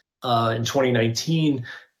team. In 2019,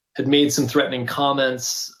 had made some threatening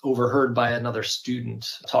comments overheard by another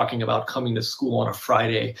student talking about coming to school on a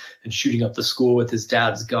Friday and shooting up the school with his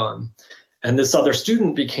dad's gun. And this other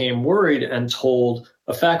student became worried and told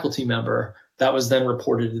a faculty member. That was then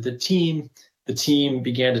reported to the team. The team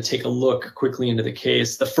began to take a look quickly into the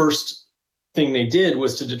case. The first thing they did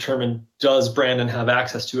was to determine, does Brandon have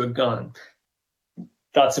access to a gun?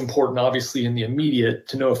 That's important, obviously, in the immediate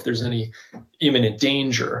to know if there's any imminent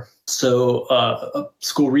danger. So a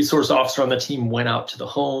school resource officer on the team went out to the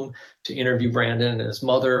home to interview Brandon, and his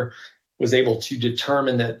mother was able to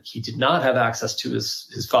determine that he did not have access to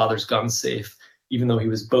his father's gun safe, even though he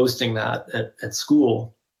was boasting that at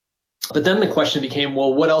school. But then the question became,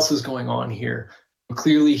 well, what else is going on here?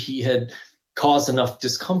 Clearly, he had caused enough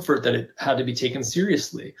discomfort that it had to be taken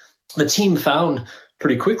seriously. The team found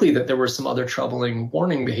pretty quickly that there were some other troubling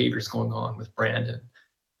warning behaviors going on with Brandon,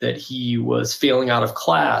 that he was failing out of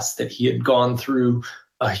class, that he had gone through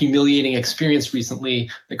a humiliating experience recently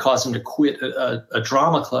that caused him to quit a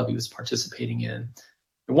drama club he was participating in.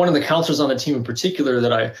 And one of the counselors on the team in particular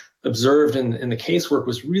that I observed in the casework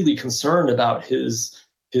was really concerned about his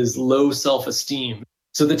low self-esteem.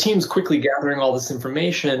 So the team's quickly gathering all this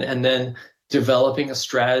information and then developing a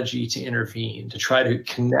strategy to intervene, to try to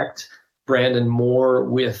connect Brandon more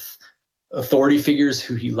with authority figures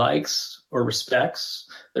who he likes or respects.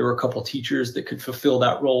 There were a couple teachers that could fulfill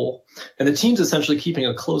that role. And the team's essentially keeping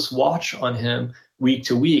a close watch on him week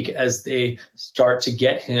to week as they start to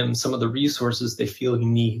get him some of the resources they feel he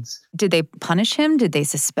needs. Did they punish him? Did they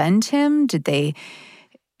suspend him?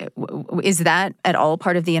 Is that at all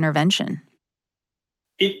part of the intervention?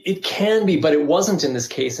 It can be, but it wasn't in this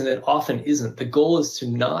case, and it often isn't. The goal is to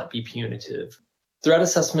not be punitive. Threat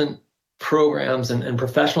assessment programs and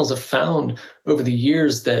professionals have found over the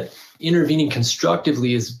years that intervening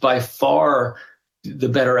constructively is by far the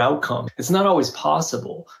better outcome. It's not always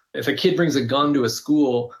possible. If a kid brings a gun to a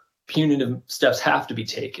school, punitive steps have to be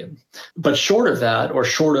taken. But short of that, or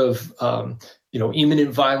short of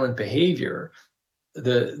imminent violent behavior,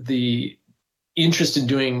 the interest in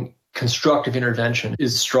doing constructive intervention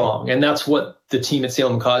is strong. And that's what the team at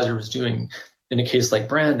Salem Kaiser was doing in a case like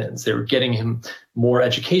Brandon's. They were getting him more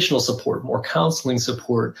educational support, more counseling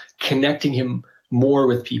support, connecting him more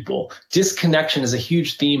with people. Disconnection is a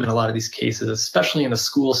huge theme in a lot of these cases, especially in a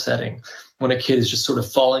school setting when a kid is just sort of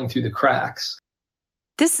falling through the cracks.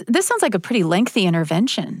 This sounds like a pretty lengthy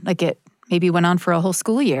intervention. Like it maybe went on for a whole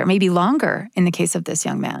school year, maybe longer in the case of this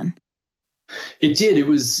young man. It did. It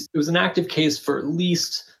was an active case for at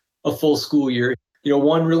least a full school year.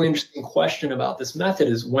 One really interesting question about this method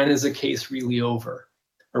is, when is a case really over?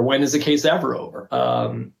 Or when is a case ever over?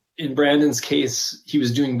 In Brandon's case, he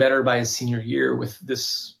was doing better by his senior year with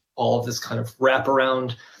all of this kind of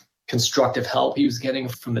wraparound constructive help he was getting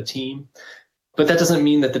from the team. But that doesn't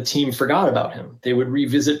mean that the team forgot about him. They would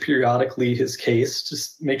revisit periodically his case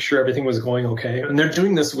to make sure everything was going okay. And they're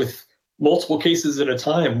doing this with multiple cases at a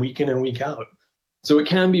time, week in and week out. So it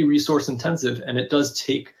can be resource intensive, and it does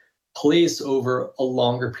take place over a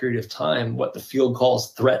longer period of time, what the field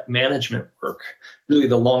calls threat management work, really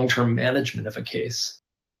the long-term management of a case.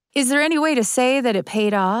 Is there any way to say that it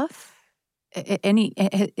paid off?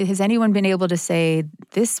 Has anyone been able to say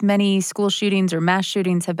this many school shootings or mass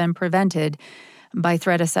shootings have been prevented by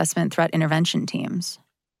threat assessment, threat intervention teams?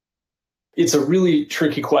 It's a really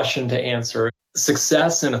tricky question to answer.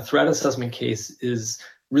 Success in a threat assessment case is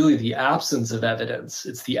really the absence of evidence.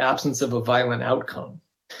 It's the absence of a violent outcome.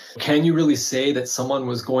 Can you really say that someone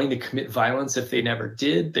was going to commit violence if they never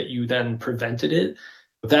did, that you then prevented it?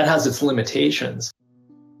 That has its limitations.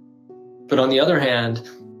 But on the other hand,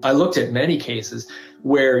 I looked at many cases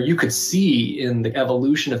where you could see in the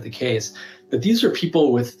evolution of the case that these are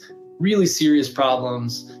people with really serious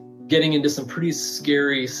problems, getting into some pretty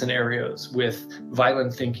scary scenarios with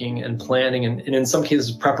violent thinking and planning, and in some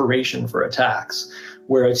cases preparation for attacks,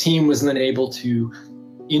 where a team was then able to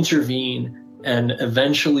intervene and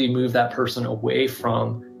eventually move that person away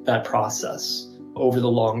from that process over the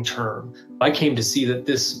long term. I came to see that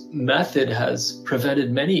this method has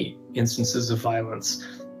prevented many instances of violence,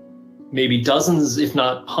 maybe dozens, if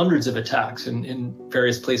not hundreds of attacks in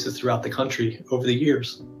various places throughout the country over the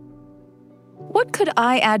years. What could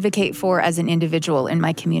I advocate for as an individual in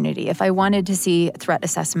my community if I wanted to see threat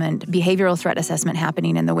assessment, behavioral threat assessment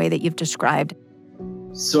happening in the way that you've described?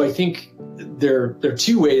 So I think there are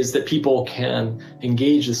two ways that people can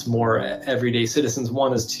engage as more everyday citizens.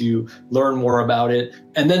 One is to learn more about it.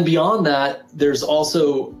 And then beyond that, there's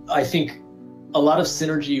also, I think, a lot of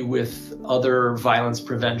synergy with other violence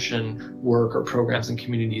prevention work or programs in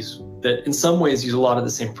communities that in some ways use a lot of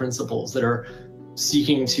the same principles, that are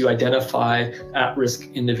seeking to identify at-risk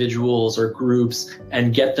individuals or groups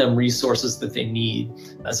and get them resources that they need,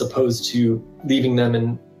 as opposed to leaving them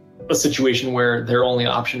in a situation where their only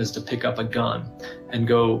option is to pick up a gun and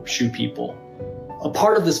go shoot people. A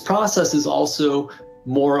part of this process is also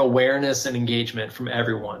more awareness and engagement from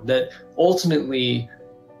everyone, that ultimately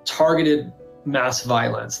targeted mass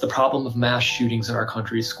violence, the problem of mass shootings in our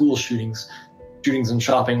country, school shootings, shootings in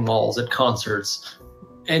shopping malls, at concerts,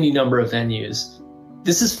 any number of venues.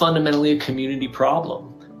 This is fundamentally a community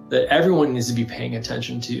problem that everyone needs to be paying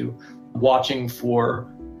attention to, watching for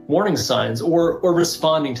warning signs or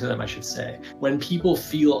responding to them, I should say. When people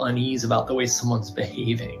feel unease about the way someone's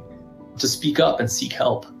behaving, to speak up and seek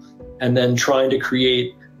help and then trying to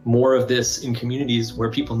create more of this in communities where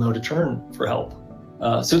people know to turn for help.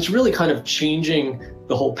 So it's really kind of changing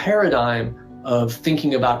the whole paradigm of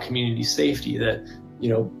thinking about community safety, that,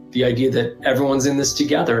 the idea that everyone's in this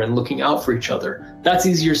together and looking out for each other. That's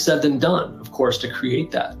easier said than done, of course, to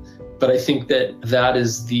create that. But I think that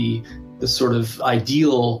is the sort of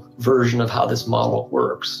ideal version of how this model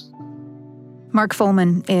works. Mark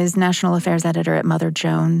Follman is National Affairs Editor at Mother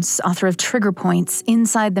Jones, author of Trigger Points,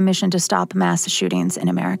 Inside the Mission to Stop Mass Shootings in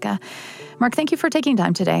America. Mark, thank you for taking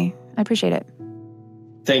time today. I appreciate it.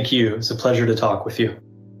 Thank you. It's a pleasure to talk with you.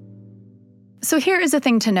 So here is a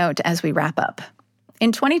thing to note as we wrap up.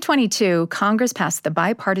 In 2022, Congress passed the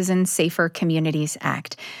Bipartisan Safer Communities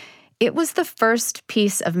Act. It was the first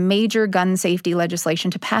piece of major gun safety legislation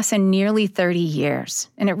to pass in nearly 30 years,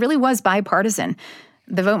 and it really was bipartisan.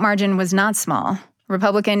 The vote margin was not small.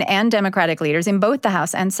 Republican and Democratic leaders in both the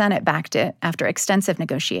House and Senate backed it after extensive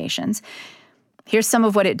negotiations. Here's some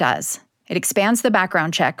of what it does. It expands the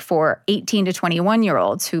background check for 18 to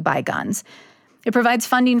 21-year-olds who buy guns. It provides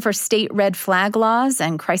funding for state red flag laws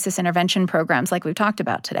and crisis intervention programs like we've talked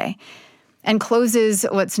about today, and closes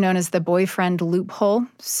what's known as the boyfriend loophole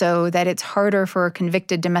so that it's harder for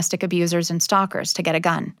convicted domestic abusers and stalkers to get a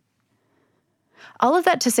gun. All of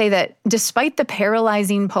that to say that despite the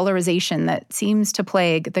paralyzing polarization that seems to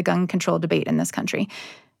plague the gun control debate in this country,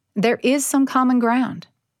 there is some common ground.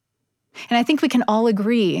 And I think we can all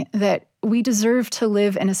agree that we deserve to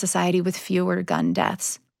live in a society with fewer gun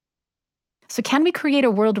deaths. So can we create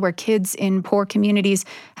a world where kids in poor communities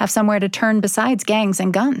have somewhere to turn besides gangs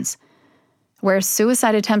and guns? Where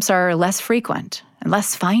suicide attempts are less frequent and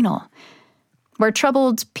less final? Where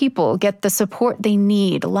troubled people get the support they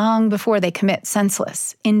need long before they commit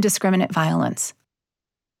senseless, indiscriminate violence?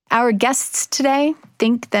 Our guests today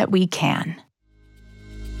think that we can.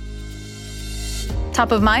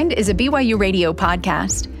 Top of Mind is a BYU radio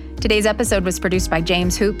podcast. Today's episode was produced by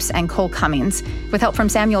James Hoops and Cole Cummings, with help from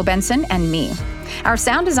Samuel Benson and me. Our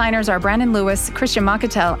sound designers are Brandon Lewis, Christian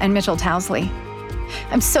Makatel, and Mitchell Towsley.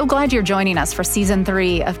 I'm so glad you're joining us for Season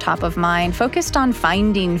 3 of Top of Mind, focused on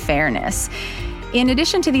finding fairness. In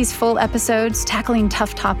addition to these full episodes tackling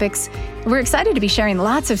tough topics, we're excited to be sharing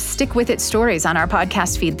lots of stick-with-it stories on our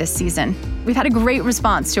podcast feed this season. We've had a great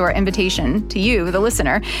response to our invitation to you, the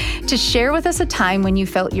listener, to share with us a time when you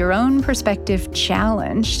felt your own perspective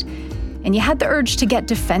challenged, and you had the urge to get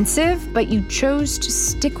defensive, but you chose to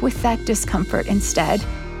stick with that discomfort instead,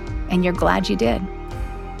 and you're glad you did.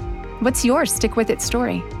 What's your stick-with-it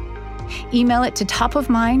story? Email it to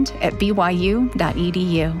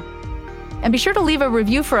topofmind@byu.edu. And be sure to leave a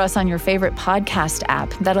review for us on your favorite podcast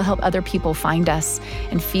app. That'll help other people find us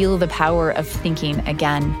and feel the power of thinking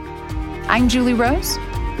again. I'm Julie Rose.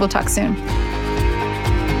 We'll talk soon.